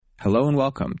Hello and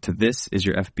welcome to This Is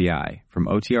Your FBI from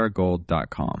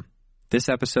OTRGold.com. This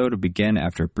episode will begin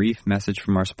after a brief message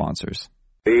from our sponsors.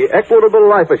 The Equitable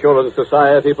Life Assurance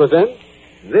Society presents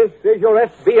This Is Your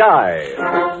FBI.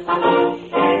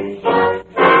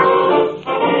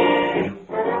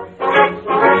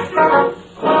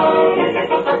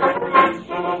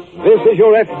 This is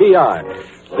Your FBI,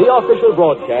 the official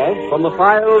broadcast from the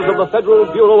files of the Federal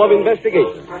Bureau of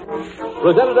Investigation.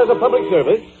 Presented as a public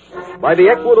service by the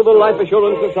Equitable Life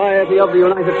Assurance Society of the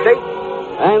United States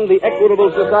and the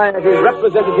Equitable Society's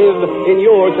representative in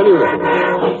your community.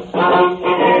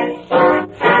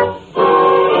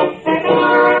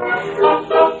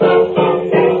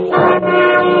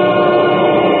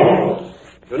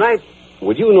 Tonight,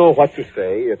 would you know what to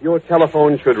say if your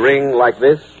telephone should ring like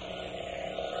this?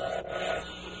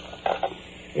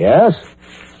 Yes?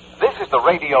 This is the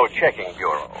Radio Checking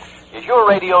Bureau. Is your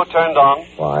radio turned on?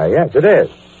 Why, yes, it is.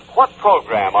 What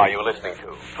program are you listening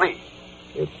to? Please.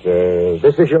 It's,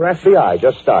 This Is Your FBI,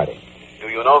 just starting. Do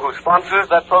you know who sponsors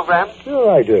that program?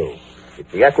 Sure I do. It's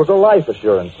the Equitable Life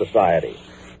Assurance Society.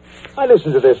 I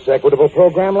listened to this Equitable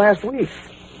program last week.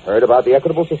 Heard about the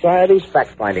Equitable Society's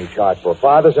fact-finding chart for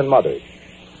fathers and mothers.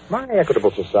 My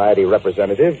Equitable Society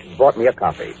representative brought me a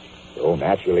copy. So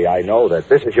naturally I know that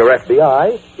This Is Your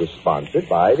FBI is sponsored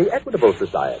by the Equitable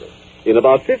Society. In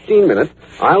about 15 minutes,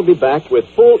 I'll be back with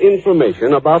full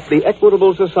information about the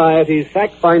Equitable Society's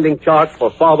fact-finding chart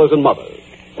for fathers and mothers.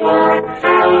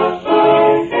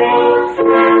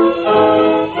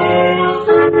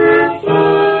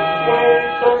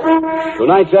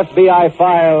 Tonight's FBI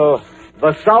file,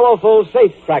 The Sorrowful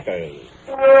Safecrackers.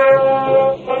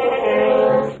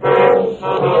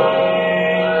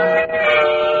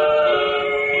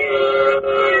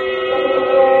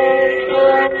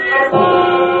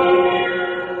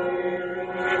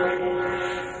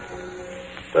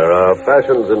 There are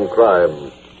fashions in crime,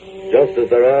 just as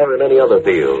there are in any other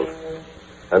field.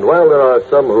 And while there are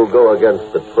some who go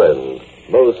against the trend,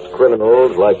 most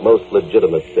criminals, like most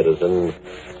legitimate citizens,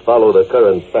 follow the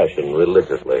current fashion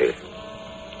religiously.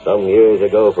 Some years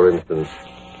ago, for instance,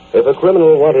 if a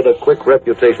criminal wanted a quick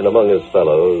reputation among his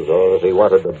fellows, or if he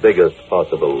wanted the biggest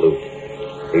possible loot,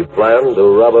 he planned to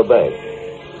rob a bank.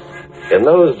 In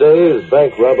those days,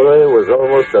 bank robbery was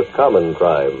almost a common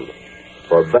crime,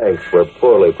 for banks were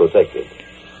poorly protected.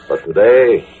 But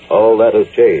today, all that has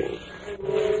changed.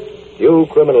 Few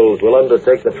criminals will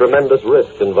undertake the tremendous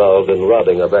risk involved in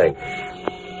robbing a bank.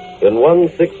 In one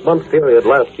 6-month period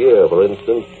last year, for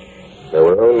instance, there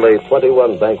were only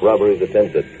 21 bank robberies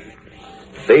attempted.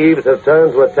 Thieves have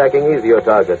turned to attacking easier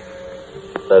targets.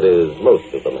 That is,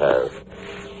 most of them have.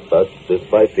 But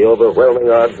despite the overwhelming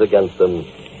odds against them,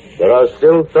 there are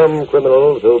still some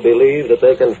criminals who believe that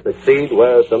they can succeed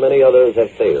where so many others have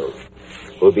failed,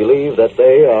 who believe that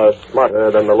they are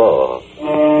smarter than the law.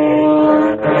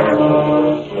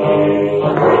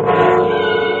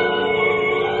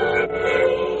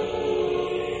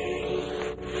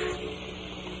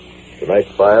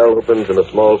 Tonight's file opens in a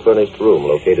small furnished room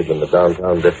located in the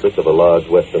downtown district of a large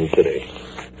western city.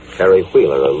 Harry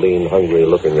Wheeler, a lean,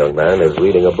 hungry-looking young man, is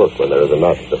reading a book when there is a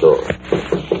knock at the door.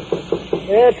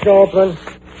 It's open.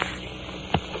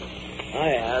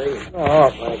 Hi, Harry. Oh,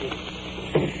 Frankie.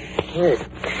 Hey,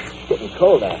 it's getting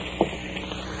cold out.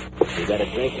 You got a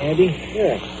drink, Andy?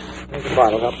 Yeah. Here's a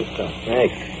bottle. Help yourself.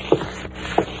 Thanks.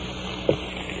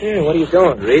 Hey, what are you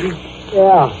doing, reading?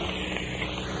 Yeah.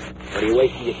 What are you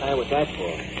wasting your time with that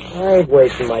for? I ain't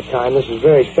wasting my time. This is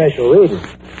very special reading.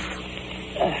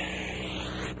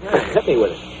 Hit me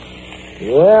with it.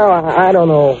 Well, I don't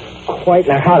know quite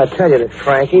how to tell you this,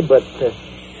 Frankie, but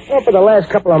for the last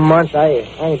couple of months, I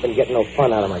ain't been getting no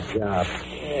fun out of my job.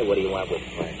 Hey, what do you want with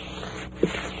Frank?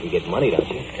 You get money, don't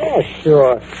you? Yeah,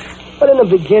 sure. But in the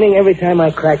beginning, every time I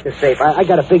cracked the safe, I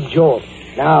got a big jolt.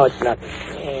 Now it's nothing.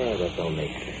 Yeah, that don't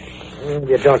make sense.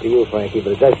 It don't to you, Frankie,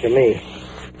 but it does to me.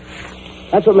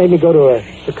 That's what made me go to a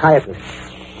psychiatrist.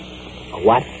 A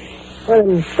what? Well,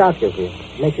 them doctors who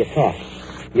make you talk.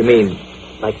 You mean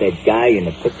like that guy in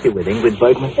the picture with Ingrid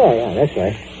Bergman? Yeah, that's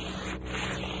right.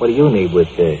 What do you need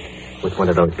with one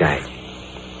of those guys?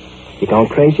 You going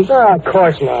crazy? No, of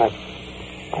course not.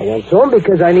 I went to him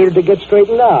because I needed to get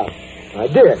straightened out. I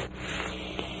did.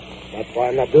 That's why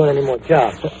I'm not doing any more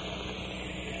jobs.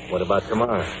 What about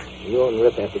tomorrow? You and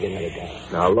Rip have to get another guy.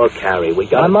 Now, look, Harry, we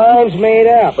got... My mind's made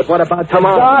up. But what about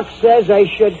tomorrow? The doc says I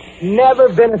should never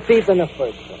been a thief in the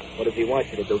first place. What does he want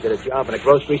you to do, get a job in a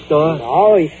grocery store?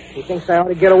 No, he thinks I ought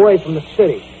to get away from the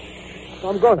city. So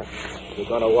I'm gonna. You're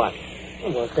gonna what?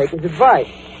 I'm gonna take his advice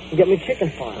and get me chicken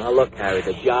farm. Now, look, Harry,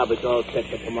 the job is all set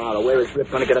for tomorrow. Where is Rip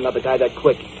gonna get another guy that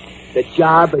quick? The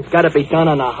job has got to be done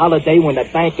on a holiday when the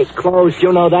bank is closed.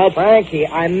 You know that? Frankie,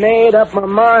 I made up my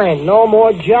mind. No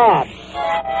more jobs.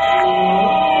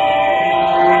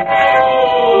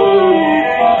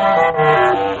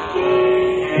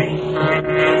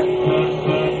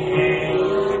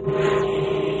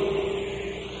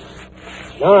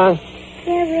 Nora.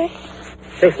 Yeah, Rick?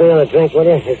 Fix me another drink, will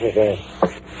you? This is it.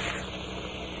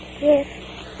 Rick,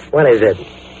 What is it?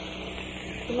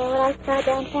 you know what I saw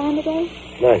downtown today?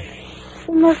 What?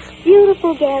 The most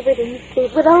beautiful gabardine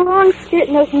suit with a long skirt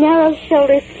and those narrow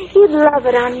shoulders. You'd love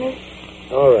it on me.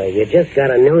 All right, you just got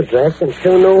a new dress and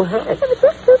 2 new hats. Yeah, but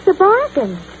this suit's a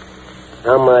bargain.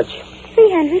 How much?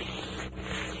 $300.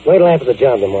 Wait till after the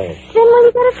job tomorrow. Then will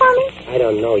you get it for me? I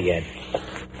don't know yet.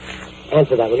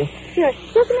 Answer that, will you? Sure.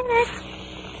 Just a minute.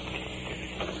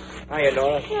 Hiya,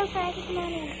 Nora. Sure, Frankie, come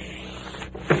on in.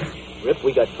 Rip,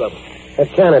 we got trouble. What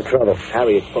kind of trouble?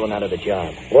 Harriet's pulling out of the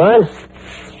job. What?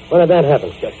 When did that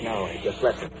happen? Just now. I just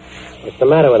left him. What's the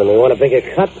matter with him? He want a bigger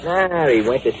cut? Nah, he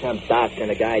went to some doctor,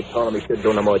 and the guy told him he shouldn't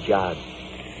do no more jobs.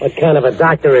 What kind of a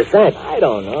doctor is that? I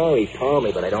don't know. He told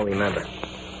me, but I don't remember.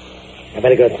 I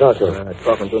better go talk to him.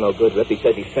 Talking do no good, Rip. He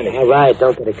says he's finished. All right,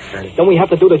 don't get excited. Don't we have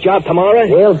to do the job tomorrow?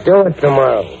 We'll do it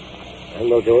tomorrow. And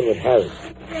we'll do it with Harry.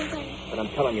 But I'm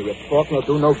telling you, Rip, talking will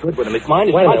do no good with him. His mind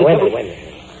is... Wait a minute.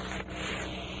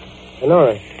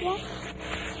 Honora. Yeah?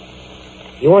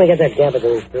 You want to get that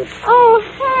gabardine suit? Oh,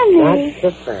 honey. Not so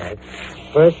fast.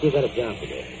 First, you got a job to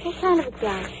do. What kind of a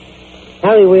job?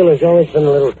 Harry Wheeler's always been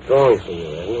a little strong for you,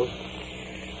 hasn't he?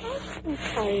 I'm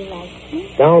sorry you like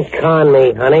me. Don't con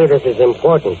me, honey. This is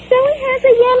important. So he has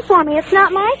a yen for me. It's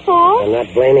not my fault. I'm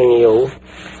not blaming you.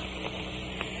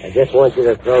 I just want you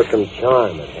to throw some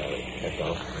charm at Harry. That's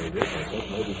all. I think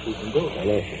maybe she can do it. I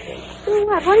know she can. Do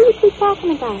what? What do you keep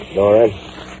talking about? Nora,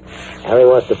 Harry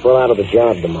wants to pull out of the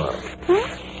job tomorrow.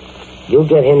 Huh? You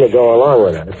get him to go along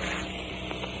with us,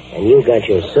 and you got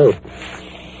your suit.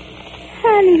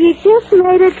 Honey, you just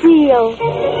made a deal.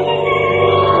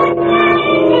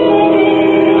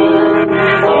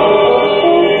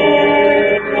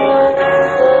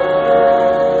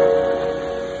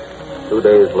 2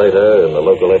 days later, in the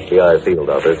local FBI field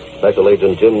office, Special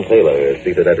Agent Jim Taylor is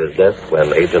seated at his desk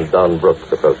when Agent Don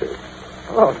Brooks approaches.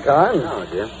 Oh, Don. Oh,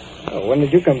 Jim. Oh, when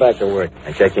did you come back to work?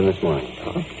 I checked in this morning.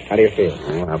 Oh, how do you feel?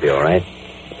 Oh, I'll be all right.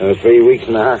 I was 3 weeks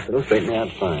in the hospital, straightened me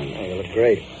out fine. Oh, you look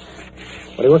great.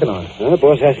 What are you working on? Well, the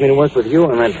boss asked me to work with you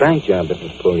on that bank job that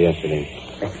was pulled yesterday.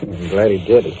 I'm glad he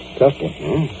did. It's a tough one.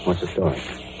 Oh, what's the story?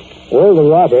 Well, the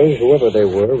robbers, whoever they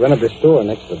were, rented the store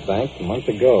next to the bank a month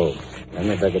ago. Then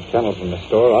they dug a tunnel from the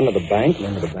store under the bank and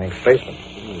into the bank's basement.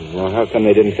 Well, how come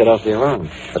they didn't set off the alarm?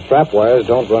 The trap wires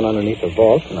don't run underneath the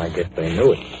vault, and I guess they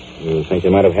knew it. You think they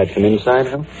might have had some inside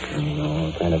help? No,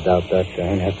 I kind of doubt that,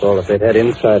 Dan. After all, if they'd had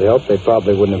inside help, they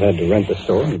probably wouldn't have had to rent the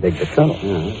store and dig the tunnel.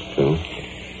 Yeah, that's true.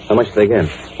 How much did they get?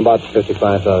 About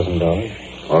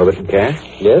 $55,000. All of it in cash?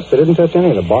 Yes, they didn't touch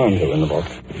any of the bonds that were in the vault.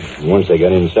 Once they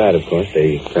got inside, of course,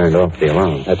 they turned off the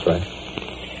alarm. That's right.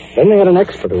 Then they had an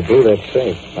expert who blew that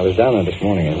safe. I was down there this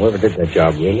morning, and whoever did that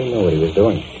job really knew what he was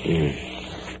doing.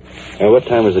 What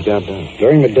time was the job done?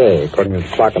 During the day, according to the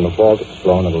clock in the vault, it was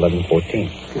blown at 11:14.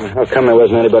 Well, how come there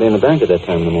wasn't anybody in the bank at that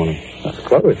time in the morning? That's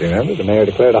closed, remember? The mayor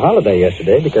declared a holiday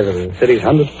yesterday because of the city's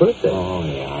 100th birthday. Oh,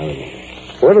 yeah, I remember.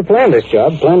 Whoever planned this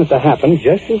job planned it to happen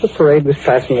just as the parade was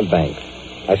passing the bank.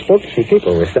 I spoke to some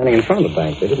people who were standing in front of the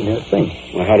bank. They didn't hear a thing.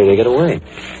 Well, how did they get away?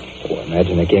 Well,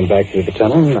 imagine they came back through the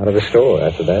tunnel and out of the store.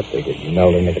 After that, they could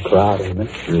meld into the crowd in a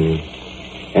minute.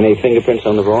 Any fingerprints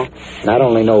on the vault? Not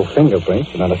only no fingerprints,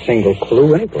 but not a single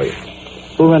clue anyplace.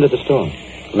 Who rented the store?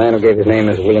 The man who gave his name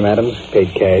is William Adams,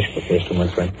 paid cash for first 2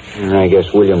 months' rent. I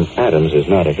guess William Adams is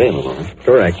not available. Huh?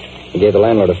 Correct. He gave the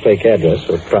landlord a fake address,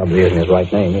 so it probably isn't his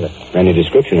right name either. Any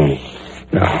description on it?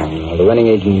 No. The renting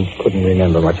agent couldn't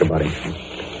remember much about him.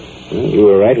 Well, you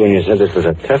were right when you said this was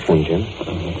a tough one, Jim.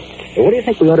 What do you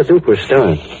think we ought to do for a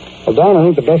start? Well, Don, I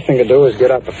think the best thing to do is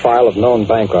get out the file of known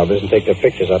bank robbers and take their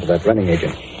pictures out of that renting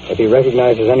agent. If he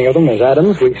recognizes any of them as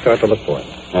Adams, we start to look for him.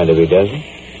 And if he doesn't?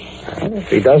 If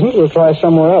he doesn't, we'll try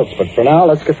somewhere else. But for now,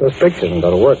 let's get those pictures and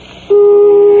go to work.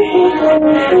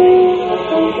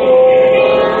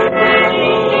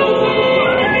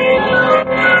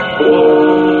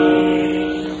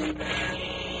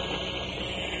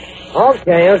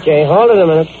 Okay. Hold it a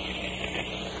minute.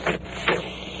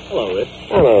 Hello, Rip.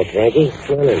 Hello, Frankie.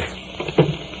 Come on in.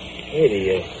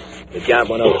 Hey, the job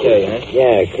went okay, huh?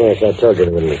 Yeah, of course. I told you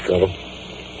there wouldn't be trouble.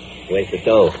 Where's the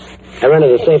dough? I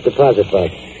rented a safe deposit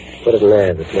box. Put it in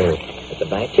there this morning. At the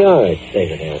bank? Sure, it's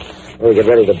safe in there. When we get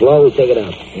ready to blow, we take it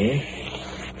out.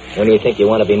 When do you think you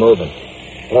want to be moving?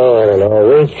 Oh, I don't know.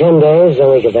 A week, 10 days, then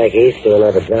we go back east to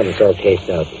another job. It's all cased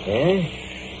out. Yeah?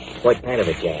 What kind of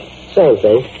a job? Same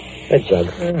thing. A jug.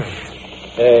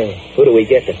 Hey, who do we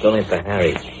get to fill in for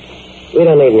Harry? We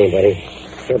don't need anybody.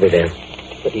 He'll be there.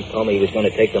 But he told me he was going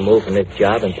to take the move from this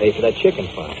job and pay for that chicken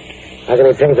farm. How can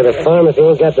he pay for the farm if he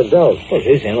ain't got the dough? Well,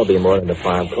 his end will be more than the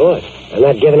farm cost. I'm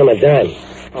not giving him a dime.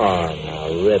 Oh,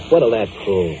 now, Rip, what'll that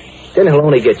prove? Then he'll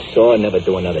only get sore and never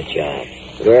do another job.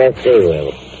 Yes, he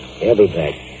will. He'll be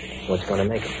back. What's going to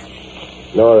make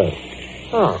him? Nora.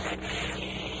 Oh.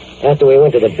 After we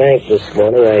went to the bank this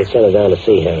morning, I sent her down to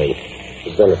see Harry.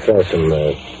 He's going to throw some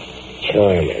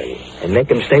charm in. And make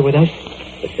him stay with us?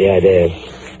 That's the idea.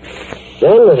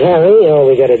 Then with Harry, all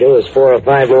we got to do is 4 or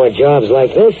 5 more jobs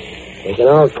like this. We can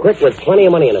all quit with plenty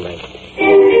of money in the bank.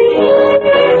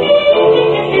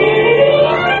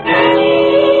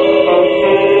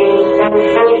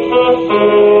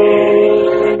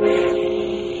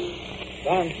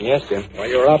 Don? Yes, Jim. While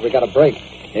you were out, we got a break.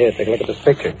 Here, take a look at this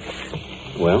picture.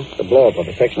 Well? The blow-up of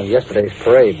a section of yesterday's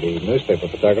parade. The newspaper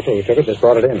photographer who took it just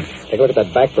brought it in. Take a look at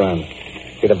that background.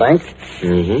 See the bank?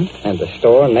 Mm-hmm. And the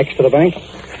store next to the bank?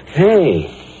 Hey,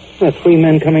 there are 3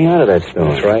 men coming out of that store.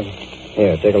 That's right.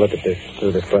 Here, take a look at this,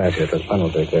 through this glass here, those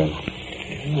funnels right there.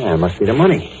 Yeah, it must be the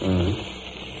money.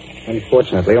 Mm-hmm.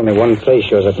 Unfortunately, only one face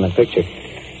shows up in the picture.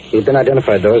 He's been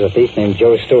identified, though, as a thief named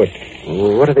Joe Stewart.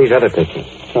 Well, what are these other pictures?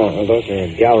 Oh, well, those are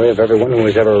a gallery of everyone who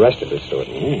was ever arrested this Stewart.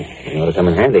 They ought to come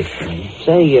in handy.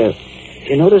 Say, did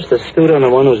you notice the suit on the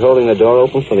one who's holding the door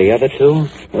open for the other 2?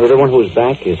 Or the one whose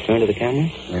back is turned to the camera?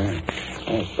 Yeah.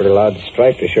 It's a pretty loud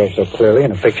stripe to show up so clearly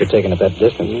in a picture taken at that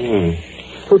distance.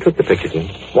 Who took the picture, Jim?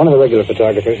 One of the regular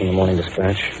photographers in the Morning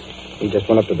Dispatch. He just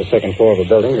went up to the second floor of the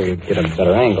building to get a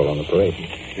better angle on the parade.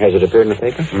 Has it appeared in the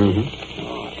paper? Mm-hmm.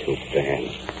 Oh, too bad.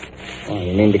 Oh,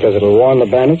 you mean because it'll warn the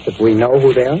bandits that we know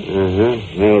who they are?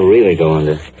 Mm-hmm. They'll really go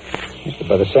under. Yes, but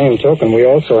by the same token, we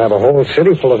also have a whole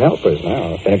city full of helpers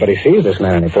now. If anybody sees this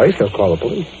man anyplace, they'll call the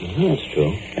police. That's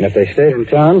true. And if they stayed in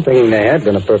town thinking they had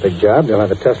done a perfect job, they'll have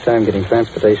a tough time getting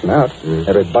transportation out.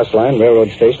 Every bus line,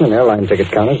 railroad station, and airline ticket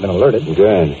counter has been alerted.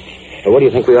 Good. Well, what do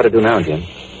you think we ought to do now, Jim?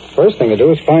 First thing to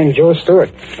do is find Joe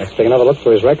Stewart. Let's take another look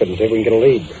for his record and see if we can get a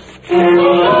lead.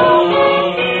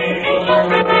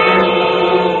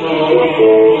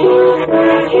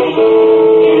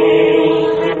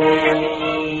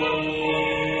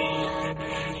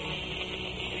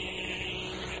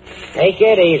 Take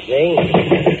it easy.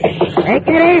 Take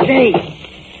it easy.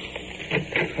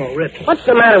 Oh, Rip. What's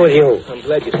the matter with you? I'm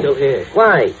glad you're still here.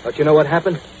 Why? But you know what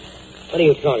happened? What are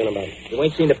you talking about? You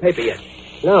ain't seen the paper yet.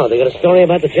 No, they got a story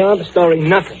about the job? The story,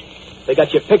 nothing. They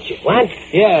got your picture. What?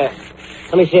 Yeah.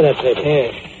 Let me see that paper.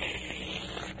 Yeah.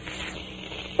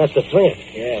 That's the print.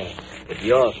 Yeah. But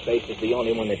your face is the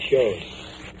only one that shows.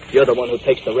 You're the one who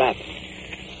takes the rap.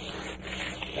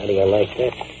 How do you like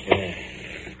that? Yeah.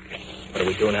 What do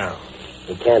we do now?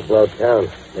 We can't blow town.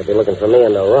 They'll be looking for me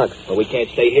on the rocks. Well, we can't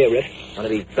stay here, Rip. One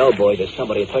of these bellboys or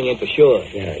somebody will turn you in for sure.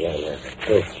 Yeah.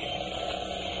 True.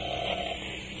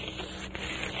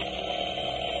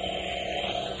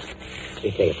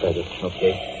 You take it, Frankie.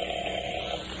 Okay.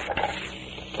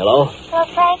 Hello? Well,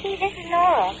 Frankie, this is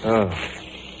Nora. Oh.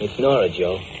 It's Nora,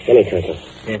 Joe. Give me, Frankie.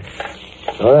 Yeah.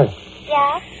 Nora,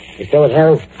 Yeah? you still with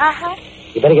Harry? Uh-huh.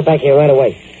 You better get back here right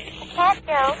away. I can't,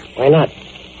 Joe. Why not?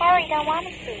 Harry don't want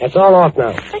us to. That's all off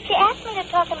now. But you asked me to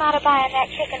talk him out of buying that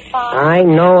chicken farm. I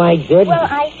know I did. Well,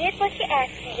 I did what you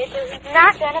asked me to do. He's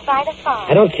not going to buy the farm.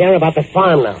 I don't care about the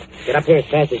farm now. Get up here as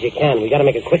fast as you can. We got to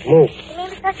make a quick move. You mean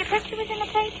because your picture was in the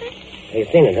paper? Have you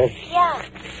seen it, huh? Yeah.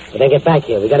 Well, then get back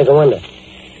here. We got to go under.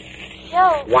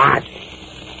 Joe, What?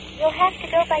 you'll have to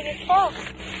go by yourself.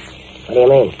 What do you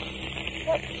mean?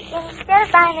 Well, instead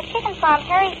of buying the chicken farm,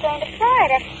 Harry's going to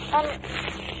Florida.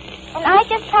 And I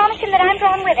just promised him that I'm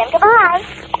going with him. Goodbye.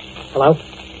 Hello?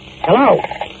 Hello?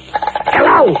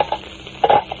 Hello?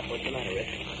 What's the matter,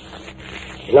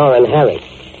 Rip? Nora and Harry.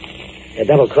 They're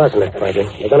double-crossing us, Frankie.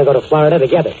 They're going to go to Florida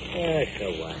together. Yeah,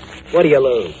 so what? What do you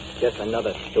lose? Just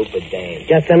another stupid dame.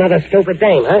 Just another stupid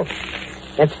dame, huh?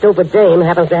 That stupid dame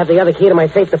happens to have the other key to my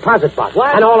safe deposit box.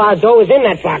 What? And all our dough is in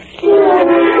that box.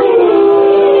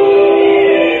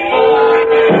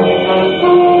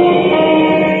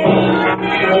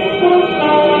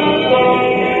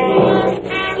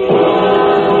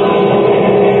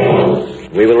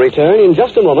 We will return in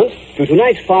just a moment to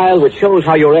tonight's file, which shows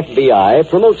how your FBI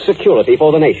promotes security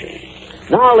for the nation.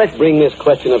 Now let's bring this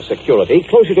question of security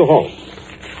closer to home.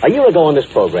 A year ago on this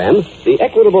program, the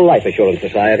Equitable Life Assurance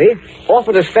Society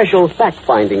offered a special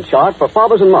fact-finding chart for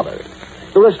fathers and mothers.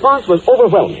 The response was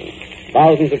overwhelming.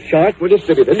 Thousands of charts were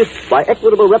distributed by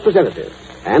Equitable representatives,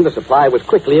 and the supply was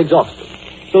quickly exhausted.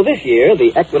 So this year,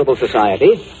 the Equitable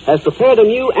Society has prepared a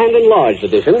new and enlarged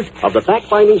edition of the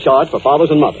fact-finding chart for fathers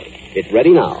and mothers. It's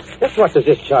ready now. Just what does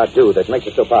this chart do that makes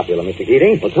it so popular, Mr.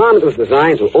 Keating? Well, Tom, it was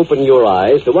designed to open your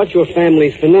eyes to what your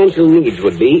family's financial needs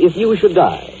would be if you should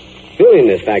die. Fill in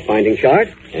this fact-finding chart,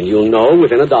 and you'll know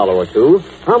within a dollar or two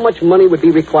how much money would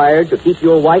be required to keep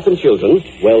your wife and children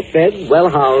well-fed,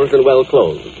 well-housed, and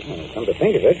well-clothed. Come to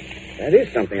think of it, that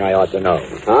is something I ought to know.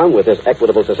 Tom, with this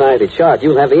Equitable Society chart,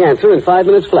 you'll have the answer in 5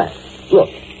 minutes flat. Look,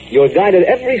 you're guided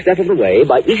every step of the way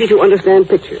by easy-to-understand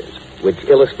pictures, which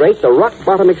illustrate the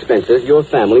rock-bottom expenses your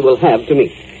family will have to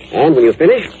meet. And when you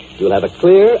finish, you'll have a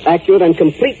clear, accurate, and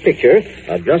complete picture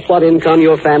of just what income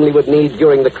your family would need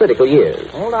during the critical years.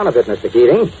 Hold on a bit, Mr.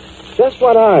 Keating. Just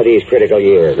what are these critical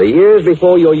years? The years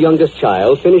before your youngest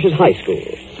child finishes high school.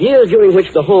 Years during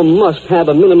which the home must have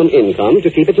a minimum income to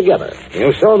keep it together.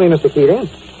 You sold me, Mr. Keating.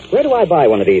 Where do I buy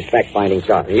one of these fact-finding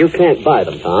charts? You can't buy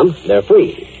them, Tom. They're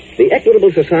free. The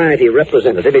Equitable Society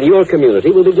representative in your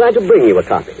community will be glad to bring you a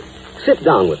copy. Sit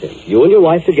down with him, you and your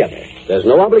wife together. There's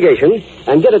no obligation,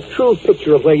 and get a true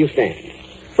picture of where you stand.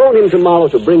 Phone him tomorrow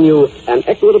to bring you an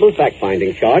Equitable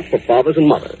fact-finding chart for fathers and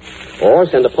mothers. Or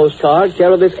send a postcard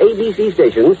care of this ABC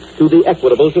station to the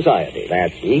Equitable Society.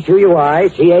 That's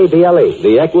E-Q-U-I-T-A-B-L-E.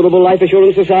 The Equitable Life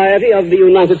Assurance Society of the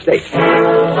United States.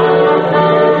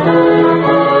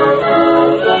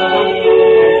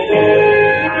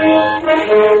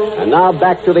 And now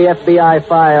back to the FBI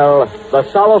file, The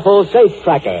Sorrowful Safe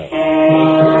Tracker.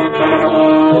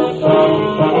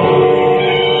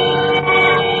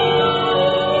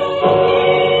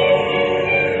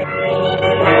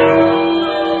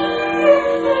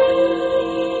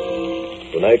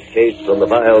 Tonight's case from the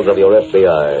files of your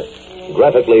FBI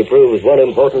graphically proves one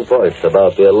important point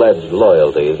about the alleged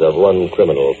loyalties of one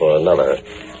criminal for another.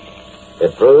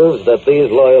 It proves that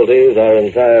these loyalties are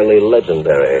entirely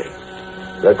legendary.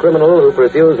 The criminal who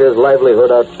pursues his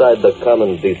livelihood outside the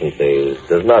common decencies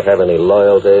does not have any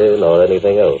loyalty nor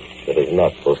anything else that is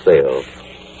not for sale.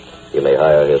 You may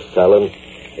hire his talent,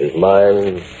 his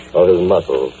mind, or his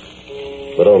muscles,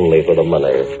 but only for the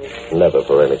money, never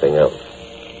for anything else.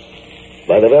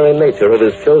 By the very nature of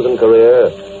his chosen career,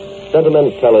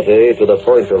 sentimentality to the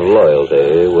point of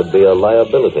loyalty would be a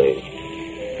liability.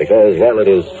 Because while it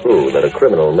is true that a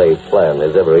criminal may plan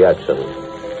his every action,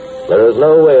 there is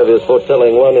no way of his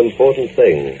foretelling one important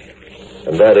thing,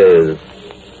 and that is,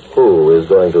 who is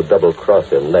going to double-cross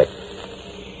him next.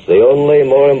 The only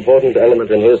more important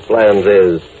element in his plans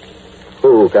is,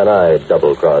 who can I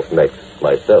double-cross next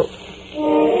myself?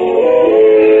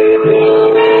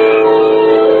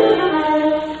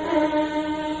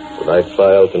 Tonight's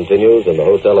file continues in the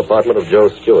hotel apartment of Joe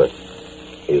Stewart.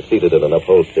 He is seated in an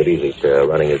upholstered easy chair,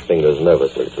 running his fingers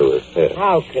nervously through his hair.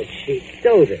 How could she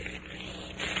do this?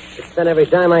 She spent every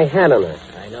dime I had on her.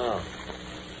 I know.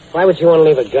 Why would you want to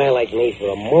leave a guy like me for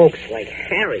a monk's like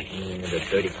Harry? The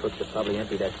dirty crooks have probably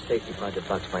emptied that safe deposit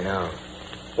box by now.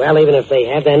 Well, even if they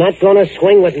have, they're not going to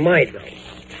swing with my dough.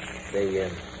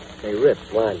 They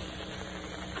ripped. What?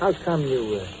 How come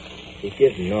you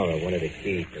give Nora one of the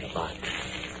keys to the box?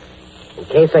 In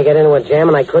case I get into a jam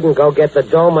and I couldn't go get the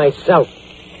dough myself.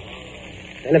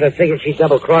 I never figured she'd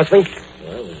double-cross me.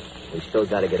 Well, we still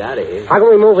got to get out of here. How can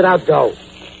we move without dough?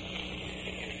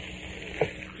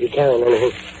 You carrying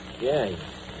anything? Yeah,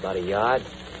 about a yard.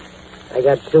 I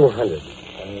got 200.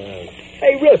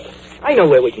 Hey, Rip, I know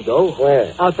where we can go.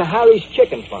 Where? Out to Harry's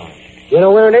Chicken Farm. You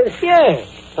know where it is? Yeah.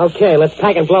 Okay, let's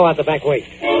pack and blow out the back way.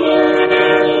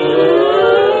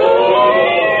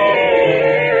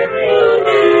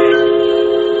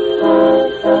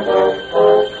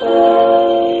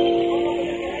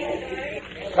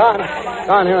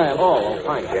 Don, here I am. Oh,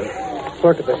 fine, Jim.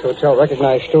 Clerk at this hotel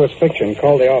recognized Stewart's picture and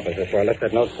called the office. That's why I left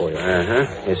that note for you.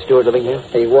 Uh-huh. Is Stewart living here?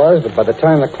 He was, but by the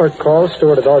time the clerk called,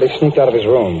 Stewart had already sneaked out of his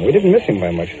room. We didn't miss him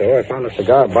by much, though. I found a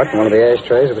cigar butt in one of the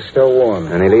ashtrays. It was still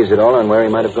warm. Any leads at all on where he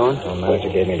might have gone? The manager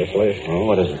gave me this list. Oh,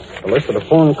 what is it? A list of the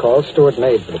phone calls Stewart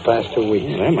made for the past 2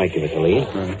 weeks. That might give us a lead.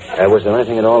 Was there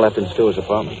anything at all left in Stewart's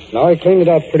apartment? No, he cleaned it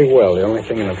out pretty well. The only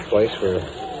thing in the place were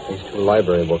these 2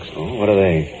 library books. Oh, what are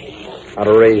they? How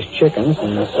to Raise Chickens,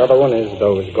 and this other one is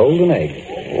Those Golden Eggs.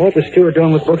 What was Stewart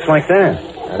doing with books like that?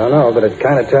 I don't know, but it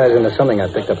kind of ties into something I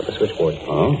picked up at the switchboard.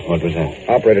 Oh? What was that?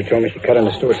 Operator told me she cut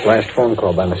into Stewart's last phone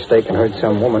call by mistake and heard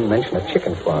some woman mention a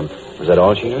chicken farm. Was that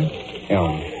all she heard?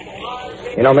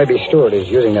 Yeah. You know, maybe Stewart is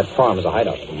using that farm as a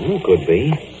hideout. Could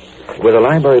be. Were the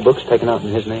library books taken out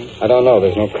in his name? I don't know.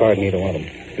 There's no card in either one of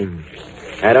them.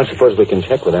 I don't suppose we can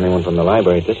check with anyone from the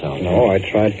library at this house. No, I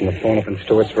tried from the phone up in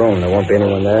Stewart's room. There won't be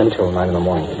anyone there until 9 in the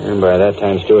morning. And by that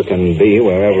time, Stewart can be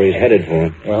wherever he's headed for.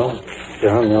 Well,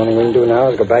 John, the only thing we can do now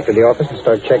is go back to the office and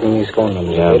start checking these phone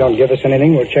numbers. Yeah. If they don't give us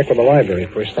anything, we'll check with the library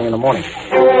first thing in the morning.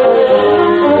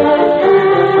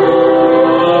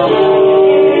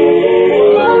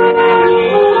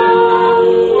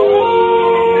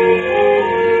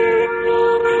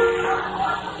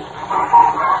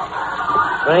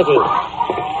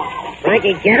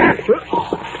 Frankie, get up.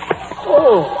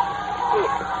 Oh.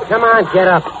 Come on, get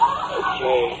up.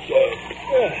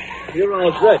 You're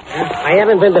all set. I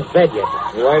haven't been to bed yet.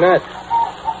 Why not?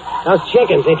 Those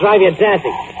chickens, they drive you daffy.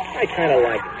 I kind of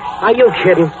like it. Are you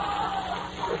kidding?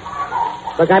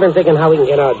 Look, I've been thinking how we can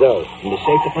get our dough. In the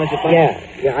safe deposit box?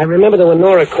 Yeah. I remember that when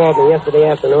Nora called me yesterday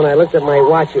afternoon, I looked at my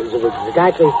watch. It was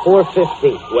exactly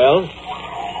 4:50. Well?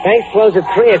 Bank closed at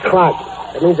 3 o'clock.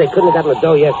 That means they couldn't have gotten the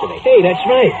dough yesterday. Hey, that's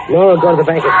right. Nora will go to the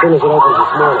bank as soon as it opens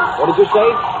this morning. What did you say?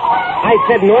 I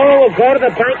said Nora will go to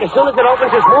the bank as soon as it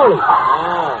opens this morning.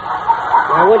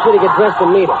 I want you to get dressed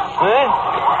and meet her. Huh?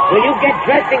 Will you get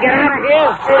dressed and get out of here?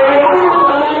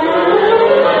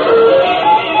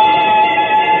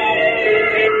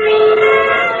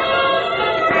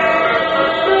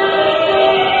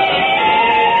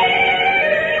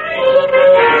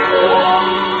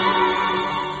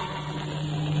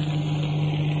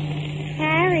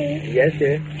 Harry, Yes,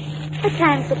 dear. what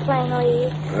time's the plane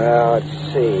leave? Well, let's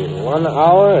see. 1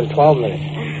 hour and 12 minutes.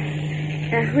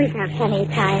 We've got plenty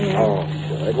of time yet. Oh,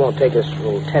 sure. It won't take us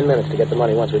 10 minutes to get the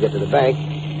money once we get to the bank.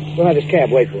 We'll have his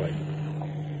cab wait for it.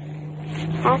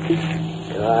 Happy?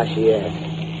 Gosh, yeah.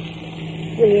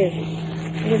 Weird.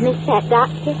 You missed that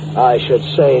doctor? I should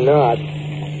say not.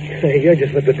 You're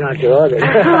just what the doctor ordered.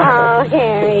 Oh,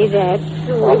 Harry, that's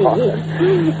sweet.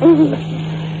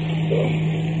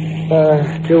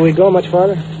 Do we go much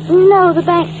farther? No, the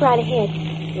bank's right ahead.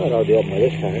 Oh, that'll be open by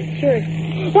this time. Sure.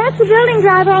 That's the building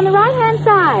driver on the right-hand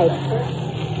side.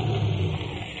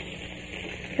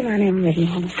 Come on in with me,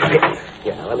 honey.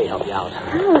 Yeah, let me help you out.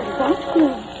 Oh, thank you.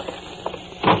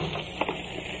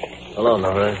 Hello,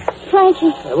 Nora.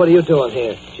 Frankie, What are you doing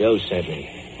here? Joe sent me.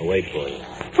 I'll wait for you.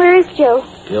 where is Joe?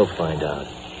 You'll find out.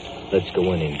 Let's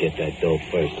go in and get that dough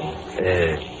first, huh?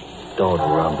 Don't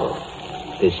rumble.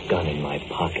 This gun in my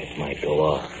pocket might go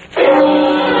off.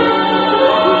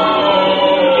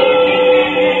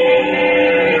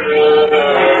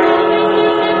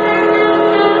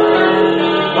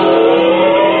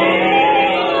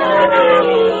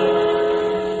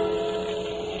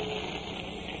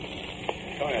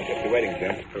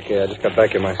 Okay, I just got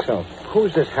back here myself.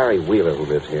 Who's this Harry Wheeler who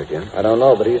lives here, Jim? I don't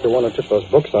know, but he's the one who took those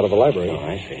books out of the library. Oh,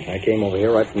 I see. I came over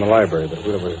here right from the library, but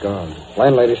Wheeler was gone.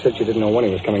 Landlady said she didn't know when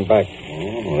he was coming back.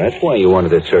 Oh, that's why you wanted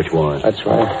that search warrant. That's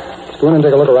right. Let's go in and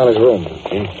take a look around his room.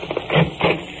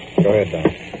 Go ahead, Don.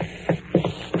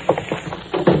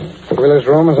 Wheeler's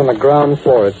room is on the ground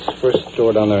floor. It's first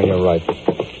door down there on your right.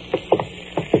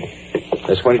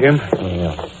 This one, Jim? Oh,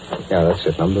 yeah. Yeah, that's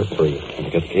it. Number 3.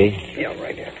 You got the key? Yeah,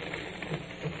 right here.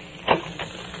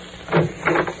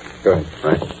 Go ahead.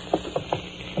 Right.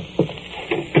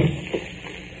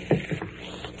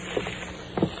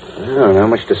 Well, not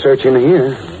much to search in here.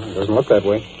 It doesn't look that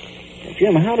way.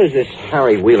 Jim, how does this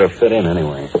Harry Wheeler fit in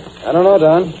anyway? I don't know,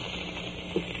 Don.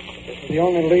 This is the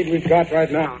only lead we've got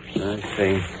right now. I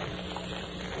see.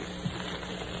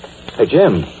 Hey,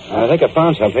 Jim, I think I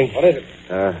found something. What is it?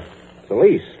 The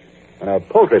lease on a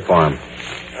poultry farm.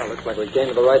 Well, looks like we came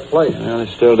to the right place. Well, it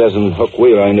still doesn't hook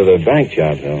Wheeler into the bank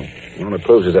job, though. It only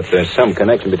proves is that there's some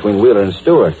connection between Wheeler and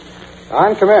Stewart.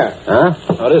 Don, come here. Huh?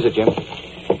 What is it, Jim?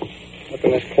 Look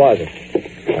in this closet.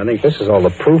 I think this is all the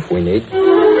proof we need.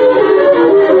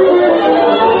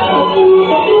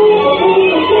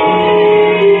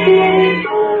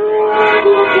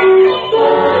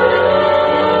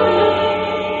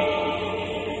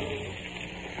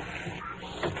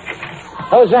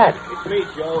 Who's that? It's me,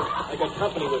 Joe. I got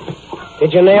company with me.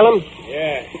 Did you nail him?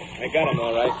 Yeah, I got him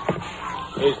all right.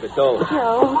 Here's the dough.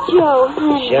 Joe,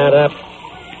 honey. Shut up.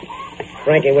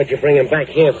 Frankie, what'd you bring him back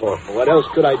here for? What else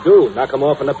could I do? Knock him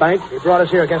off in the bank? He brought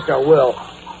us here against our will.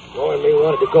 Nora and me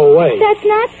wanted to go away. That's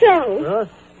not so. Huh?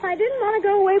 I didn't want to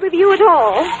go away with you at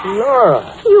all.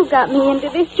 Nora. You got me into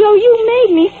this, Joe. You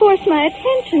made me force my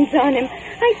attentions on him.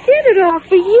 I did it all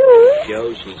for you.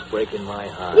 Joe, she's breaking my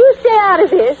heart. You stay out of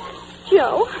this.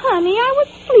 Joe, honey, I was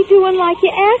only doing like you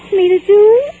asked me to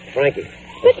do. Frankie,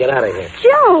 let's get out of here.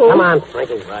 Joe! Come on,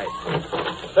 Frankie. Right.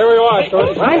 There we are,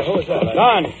 Stuart. What? Who is that?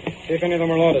 Don, see if any of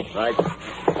them are loaded. Right.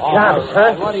 Jobs,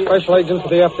 huh? Special agents of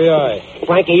the FBI.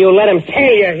 Frankie, you let him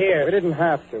tell you're here. We didn't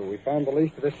have to. We found the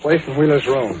lease to this place in Wheeler's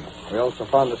room. We also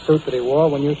found the suit that he wore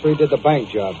when you 3 did the bank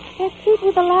job. That suit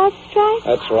with the loud stripe?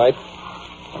 That's right.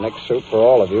 The next suit for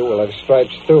all of you will have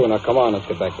stripes too. Now, come on, let's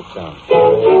get back to town.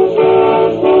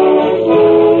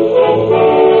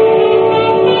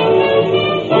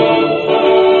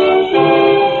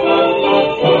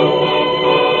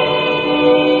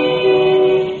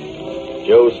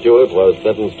 was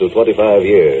sentenced to 25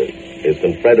 years. His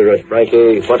confederate,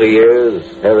 Frankie, 20 years.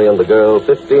 Harry and the girl,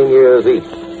 15 years each,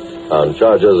 on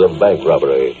charges of bank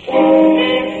robbery.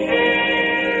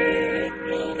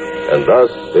 And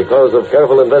thus, because of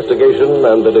careful investigation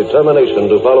and the determination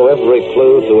to follow every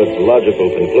clue to its logical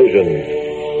conclusion,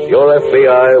 your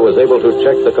FBI was able to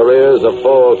check the careers of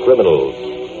 4 criminals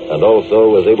and also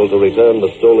was able to return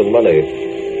the stolen money.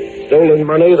 Stolen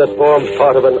money that forms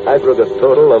part of an aggregate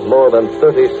total of more than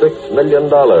 $36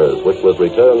 million, which was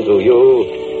returned to you,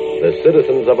 the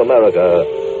citizens of America,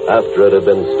 after it had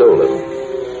been stolen.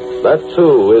 That,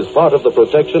 too, is part of the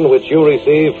protection which you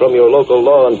receive from your local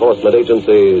law enforcement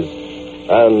agencies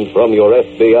and from your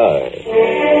FBI.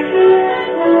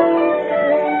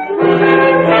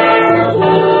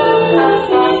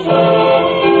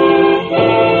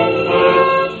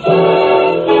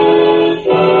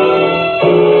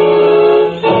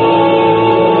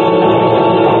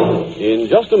 In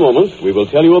just a moment, we will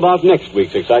tell you about next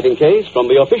week's exciting case from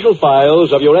the official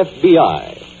files of your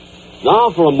FBI.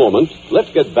 Now, for a moment, let's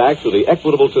get back to the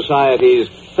Equitable Society's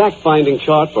fact-finding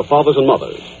chart for fathers and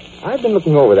mothers. I've been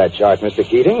looking over that chart, Mr.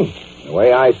 Keating. The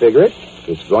way I figure it,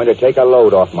 it's going to take a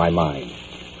load off my mind.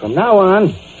 From now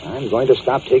on, I'm going to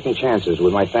stop taking chances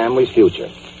with my family's future.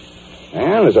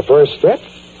 And as a first step,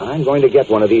 I'm going to get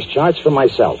one of these charts for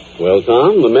myself. Well,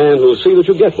 Tom, the man who'll see that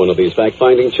you get one of these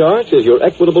fact-finding charts is your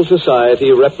Equitable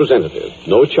Society representative.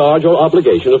 No charge or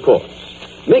obligation, of course.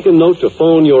 Make a note to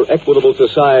phone your Equitable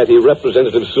Society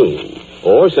representative soon.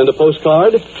 Or send a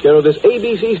postcard, care of this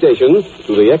ABC station,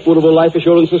 to the Equitable Life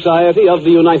Assurance Society of the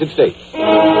United States.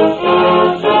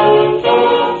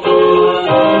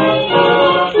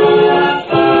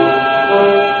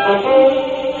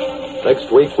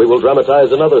 Next week, we will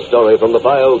dramatize another story from the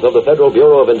files of the Federal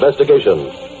Bureau of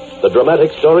Investigation. The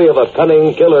dramatic story of a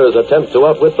cunning killer's attempt to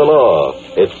outwit the law.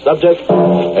 Its subject,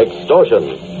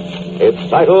 extortion. Its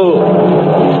title,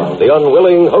 The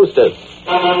Unwilling Hostess.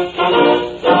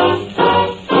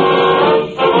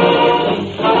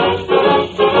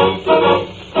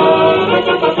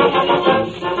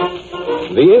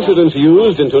 The incidents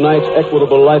used in tonight's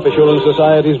Equitable Life Assurance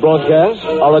Society's broadcast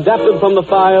are adapted from the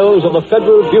files of the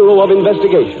Federal Bureau of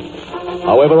Investigation.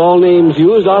 However, all names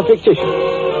used are fictitious,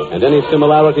 and any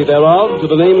similarity thereof to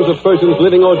the names of persons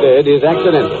living or dead is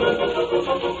accidental.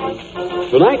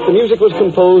 Tonight, the music was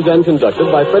composed and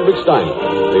conducted by Frederick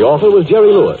Steiner. The author was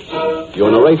Jerry Lewis. Your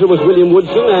narrator was William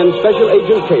Woodson, and Special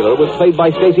Agent Taylor was played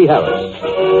by Stacey Harris.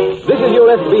 This Is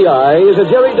Your FBI is a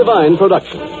Jerry Devine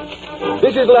production.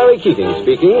 This is Larry Keating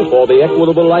speaking for the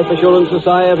Equitable Life Assurance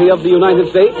Society of the United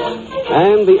States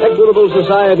and the Equitable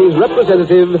Society's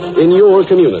representative in your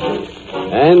community.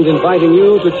 And inviting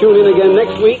you to tune in again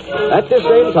next week at this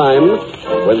same time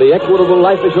when the Equitable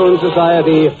Life Assurance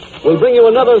Society will bring you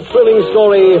another thrilling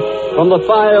story from the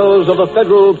files of the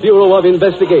Federal Bureau of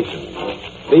Investigation.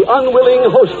 The Unwilling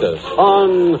Hostess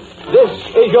on This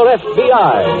Is Your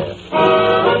FBI.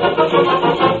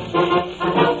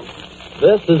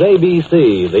 This is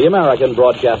ABC, the American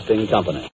Broadcasting Company.